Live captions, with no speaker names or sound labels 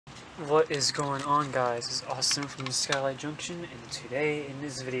What is going on, guys? It's Austin from Skylight Junction, and today in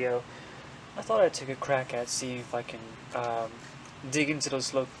this video I thought I'd take a crack at seeing if I can dig into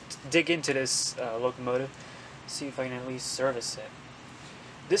this locomotive, see if I can at least service it.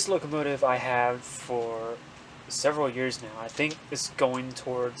 This locomotive I have for several years now. I think it's going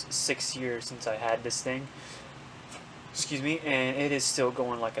towards 6 years since I had this thing. Excuse me, and it is still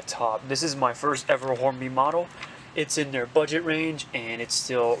going like a top. This is my first ever Hornby model. It's in their budget range and it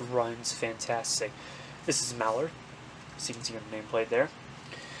still runs fantastic. This is Mallard, so you can see the nameplate there.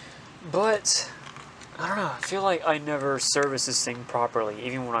 But I don't know, I feel like I never serviced this thing properly,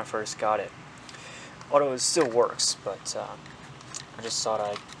 even when I first got it. Although it still works, but I just thought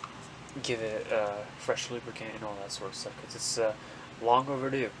I'd give it a fresh lubricant and all that sort of stuff, because it's long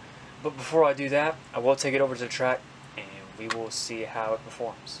overdue. But before I do that, I will take it over to the track and we will see how it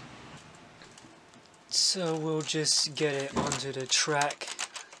performs. So we'll just get it onto the track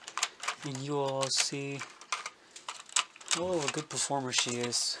and you all see how a good performer she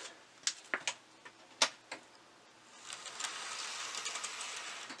is.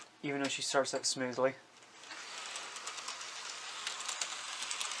 Even though she starts up smoothly,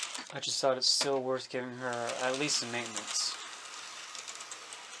 I just thought it's still worth giving her at least some maintenance,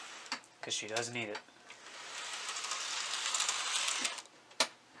 because she does need it.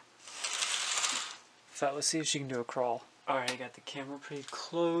 In fact, let's see if she can do a crawl. Alright, I got the camera pretty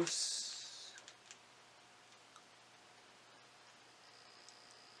close.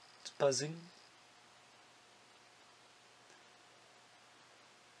 It's buzzing.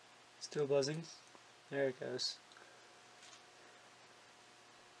 Still buzzing. There it goes.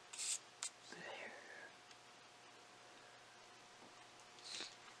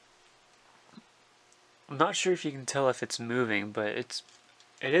 I'm not sure if you can tell if it's moving, but it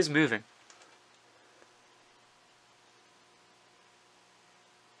is moving.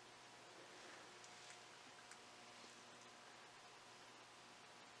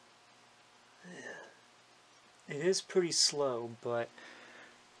 It is pretty slow, but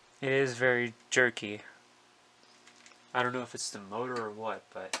it is very jerky. I don't know if it's the motor or what,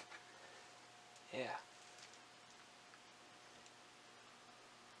 but yeah.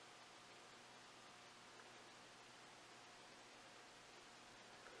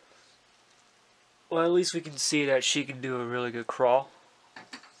 Well, at least we can see that she can do a really good crawl.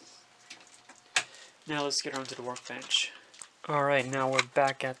 Now let's get her onto the workbench. Alright, now we're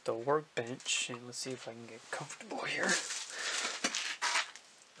back at the workbench, and let's see if I can get comfortable here.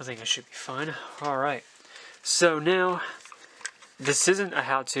 I think I should be fine. Alright, so now, this isn't a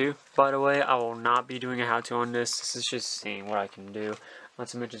how-to, by the way. I will not be doing a how-to on this. This is just seeing what I can do. Not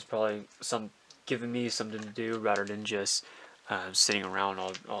to mention it's probably giving me something to do rather than just sitting around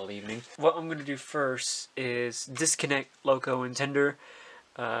all evening. What I'm going to do first is disconnect loco and tender.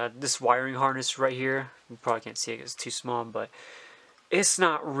 This wiring harness right here, you probably can't see it because it's too small, but it's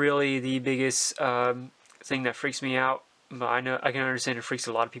not really the biggest thing that freaks me out. But I can understand it freaks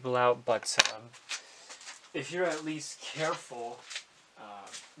a lot of people out. But if you're at least careful,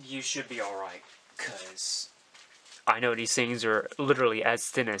 you should be all right. Because I know these things are literally as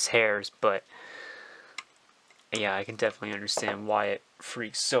thin as hairs, but yeah, I can definitely understand why it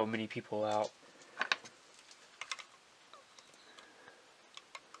freaks so many people out.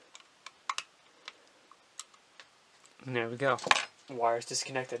 And there we go. Wire's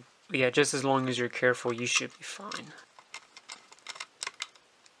disconnected. But yeah, just as long as you're careful, you should be fine.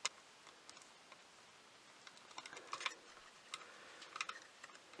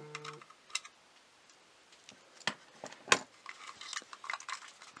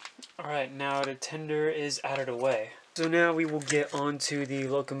 Alright, now the tender is out of the way. So now we will get onto the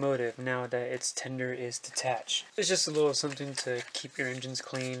locomotive now that its tender is detached. It's just a little something to keep your engines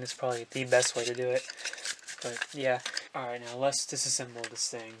clean. It's probably the best way to do it. But yeah. Alright, now let's disassemble this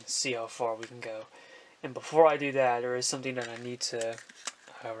thing, see how far we can go. And before I do that, there is something that I need to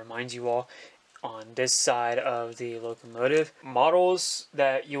remind you all. On this side of the locomotive, models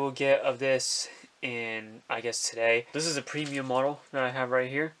that you will get of this in, I guess, today. This is a premium model that I have right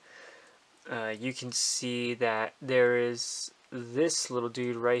here. You can see that there is this little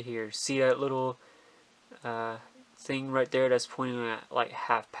dude right here. See that little thing right there that's pointing at like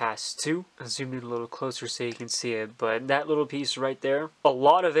 2:30? I'll zoom in a little closer so you can see it, but that little piece right there, a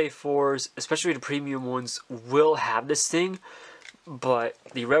lot of A4s, especially the premium ones, will have this thing, but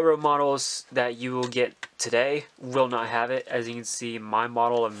the railroad models that you will get today will not have it. As you can see, my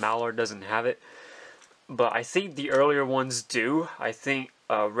model of Mallard doesn't have it, but I think the earlier ones do. I think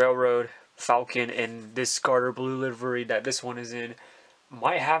Railroad, Falcon, and this Carter blue livery that this one is in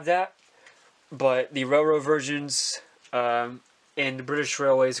might have that. But the railroad versions and the British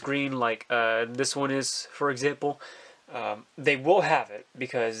Railways green, like this one is, for example, they will have it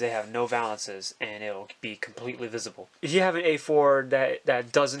because they have no valances and it'll be completely visible. If you have an A4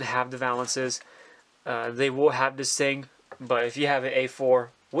 that doesn't have the valances, they will have this thing, but if you have an A4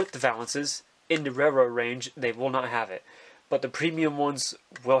 with the valances in the railroad range, they will not have it. But the premium ones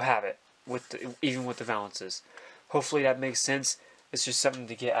will have it, even with the valances. Hopefully that makes sense. It's just something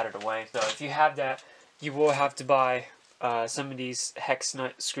to get out of the way. So if you have that, you will have to buy some of these hex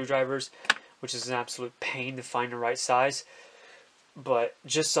nut screwdrivers, which is an absolute pain to find the right size. But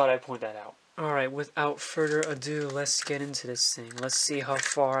just thought I'd point that out. Alright, without further ado, let's get into this thing. Let's see how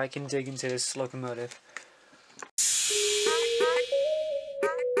far I can dig into this locomotive.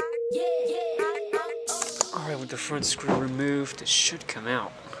 Alright, with the front screw removed, it should come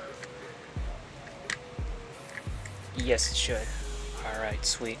out. Yes, it should. Alright,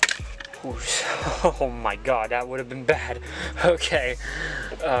 sweet. Oh my god, that would have been bad. Okay,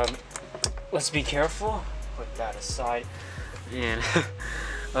 let's be careful. Put that aside. And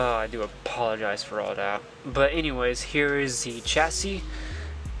I do apologize for all that. But anyways, here is the chassis.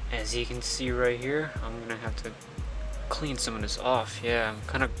 As you can see right here, I'm gonna have to clean some of this off. Yeah, I'm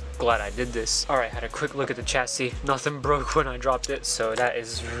kind of glad I did this. Alright, had a quick look at the chassis. Nothing broke when I dropped it, so that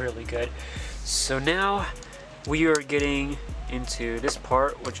is really good. So now we are getting into this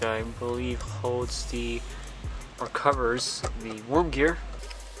part, which I believe holds or covers the worm gear.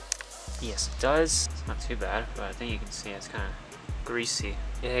 Yes, it does. It's not too bad, but I think you can see it's kind of greasy.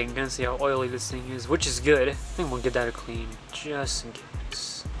 Yeah, you can kind of see how oily this thing is, which is good. I think we'll get that a clean just in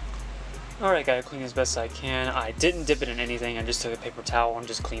case. Alright, gotta clean as best I can. I didn't dip it in anything, I just took a paper towel and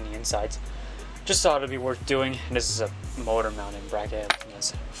just cleaned the insides. Just thought it'd be worth doing. This is a motor mounted bracket, like I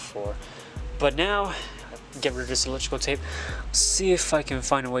said before. But now, get rid of this electrical tape. See if I can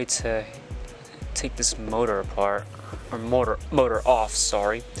find a way to take this motor apart, or motor off,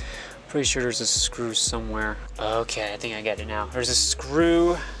 sorry. Pretty sure there's a screw somewhere. Okay, I think I get it now. There's a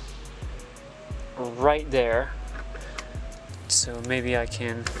screw right there. So maybe I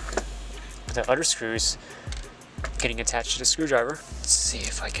can, with the other screws getting attached to the screwdriver, let's see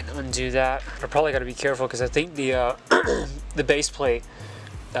if I can undo that. I probably gotta be careful because I think the the base plate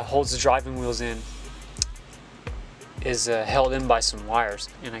that holds the driving wheels in is held in by some wires,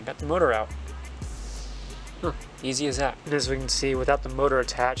 and I got the motor out. Huh, easy as that. And as we can see, without the motor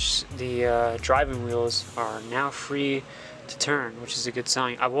attached, the driving wheels are now free to turn, which is a good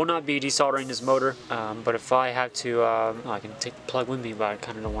sign. I will not be desoldering this motor, but if I have to, I can take the plug with me, but I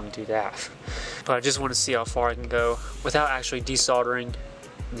kind of don't want to do that. But I just want to see how far I can go without actually desoldering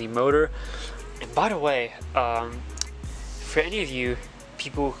the motor. And by the way, for any of you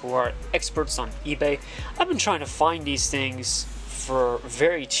people who are experts on eBay, I've been trying to find these things for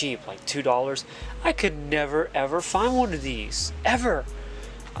very cheap, like $2. I could never ever find one of these, ever.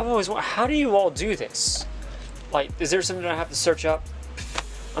 I've always wondered, how do you all do this? Like, is there something I have to search up?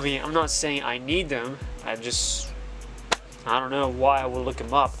 I mean, I'm not saying I need them, I don't know why I would look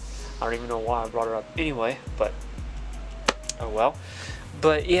them up. I don't even know why I brought it up anyway, but oh well.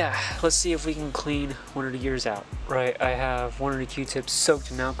 But yeah, let's see if we can clean one of the gears out. Right, I have one of the Q-tips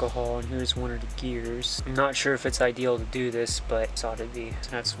soaked in alcohol, and here's one of the gears. I'm not sure if it's ideal to do this, but it's ought to be.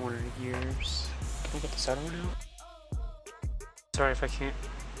 So that's one of the gears. Can I get this other one out? Sorry if I can't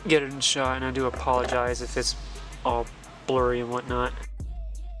get it in shot, and I do apologize if it's all blurry and whatnot.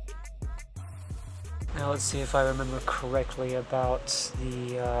 Now let's see if I remember correctly about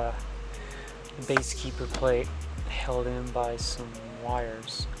the base keeper plate held in by some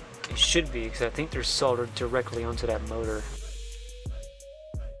wires. It should be, because I think they're soldered directly onto that motor.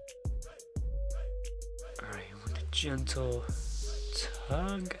 Alright, with a gentle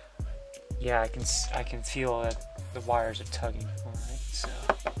tug. Yeah, I can feel that the wires are tugging. Alright, so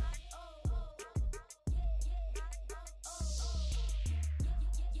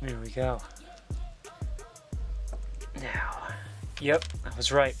there we go. Now, yep, I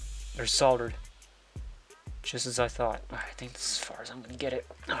was right. They're soldered. Just as I thought. I think that's as far as I'm gonna get it.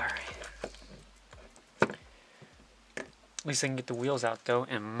 Alright. At least I can get the wheels out though,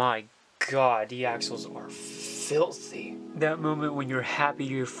 and my god, the axles are filthy. That moment when you're happy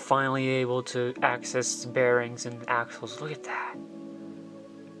you're finally able to access the bearings and axles. Look at that.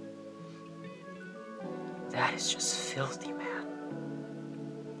 That is just filthy, man.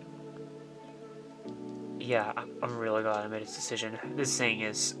 Yeah, I'm really glad I made this decision. This thing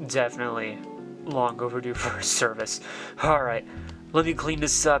is definitely long overdue for a service. Alright, let me clean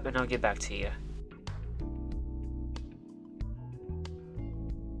this up and I'll get back to you.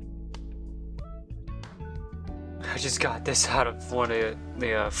 just got this out of one of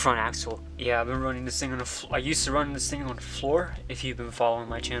the front axle. Yeah, I've been running this thing on I used to run this thing on the floor, if you've been following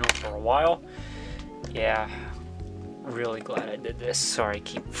my channel for a while. Yeah, really glad I did this. Sorry, I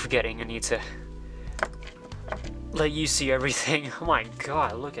keep forgetting. I need to let you see everything. Oh my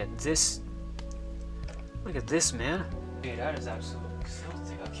god, look at this. Look at this, man. Dude, that is absolutely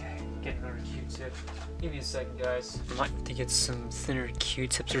filthy. Okay, get another Q-tip. Give me a second, guys. I might have to get some thinner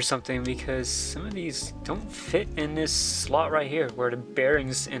Q-tips or something because some of these don't fit in this slot right here where the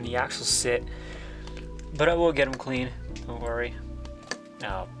bearings and the axles sit. But I will get them clean. Don't worry.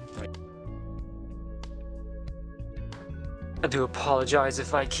 Oh. I do apologize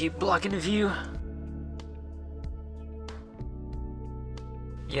if I keep blocking the view.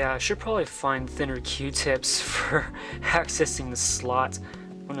 Yeah, I should probably find thinner Q-tips for accessing the slot.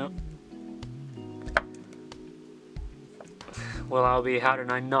 Oh no. Well, I'll be, how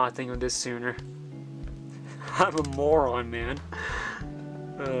did I not think of this sooner? I'm a moron, man.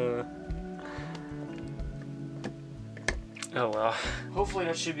 Oh well. Hopefully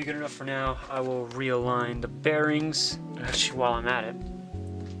that should be good enough for now. I will realign the bearings. Actually, while I'm at it,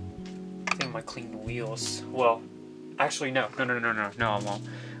 I think I might clean the wheels. Well, actually, no, I won't.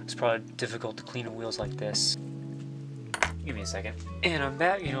 It's probably difficult to clean the wheels like this. Give me a second. And I'm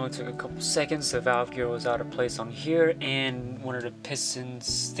back. You know, it took a couple seconds. The valve gear was out of place on here, and one of the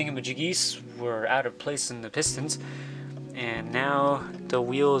pistons thingamajiggies were out of place in the pistons. And now the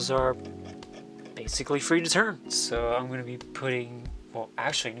wheels are basically free to turn. So I'm going to be putting, well,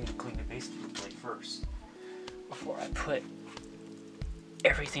 actually I need to clean the base plate first before I put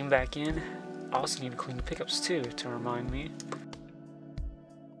everything back in. I also need to clean the pickups too, to remind me.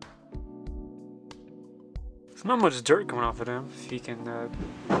 There's not much dirt coming off of them, if you can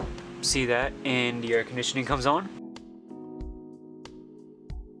see that, and the air conditioning comes on.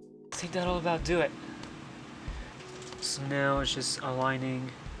 I think that'll about do it. So now it's just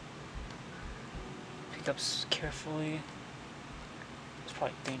aligning pickups carefully. It's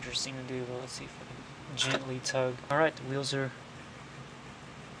probably a dangerous thing to do, but let's see if I can gently tug. Alright, the wheels are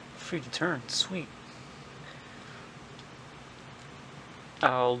free to turn. Sweet.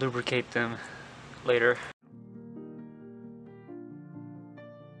 I'll lubricate them later.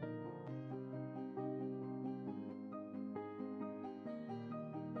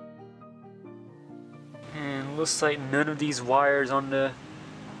 And looks like none of these wires on the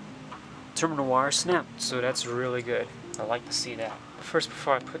terminal wire snapped, so that's really good. I like to see that. But first,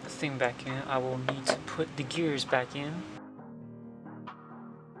 before I put the thing back in, I will need to put the gears back in.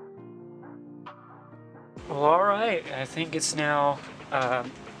 Well, alright, I think it's now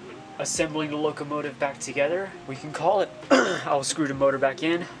assembling the locomotive back together. We can call it. I'll screw the motor back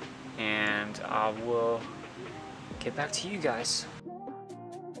in, and I will get back to you guys.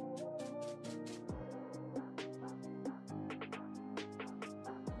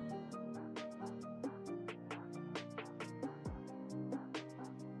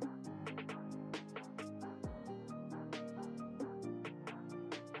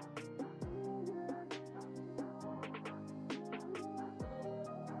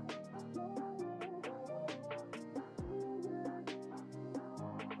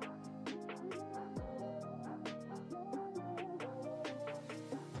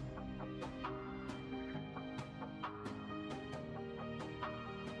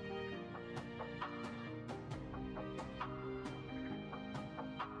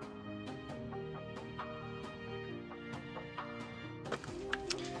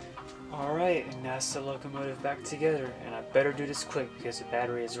 Alright, and that's the locomotive back together, and I better do this quick because the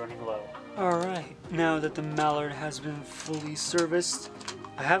battery is running low. Alright, now that the Mallard has been fully serviced,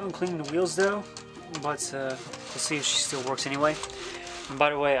 I haven't cleaned the wheels though, but we'll see if she still works anyway. And by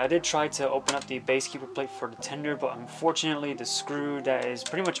the way, I did try to open up the base keeper plate for the tender, but unfortunately the screw that is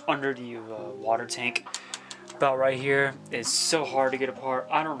pretty much under the water tank, about right here, is so hard to get apart.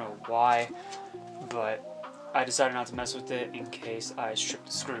 I don't know why, but I decided not to mess with it in case I strip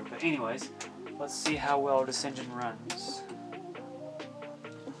the screw. But anyways, let's see how well this engine runs.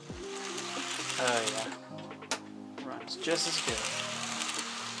 Oh yeah, runs just as good.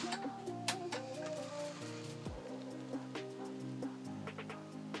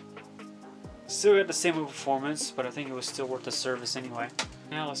 Still got the same performance, but I think it was still worth the service anyway.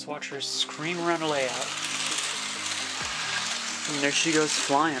 Now let's watch her scream around the layout. And there she goes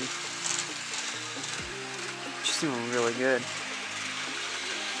flying. She's doing really good.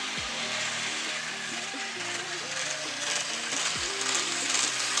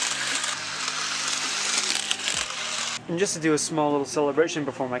 And just to do a small little celebration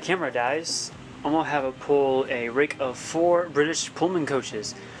before my camera dies, I'm gonna have her pull a rig of 4 British Pullman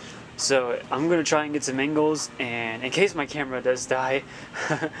coaches. So I'm gonna try and get some angles, and in case my camera does die,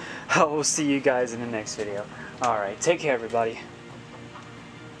 I will see you guys in the next video. Alright, take care everybody.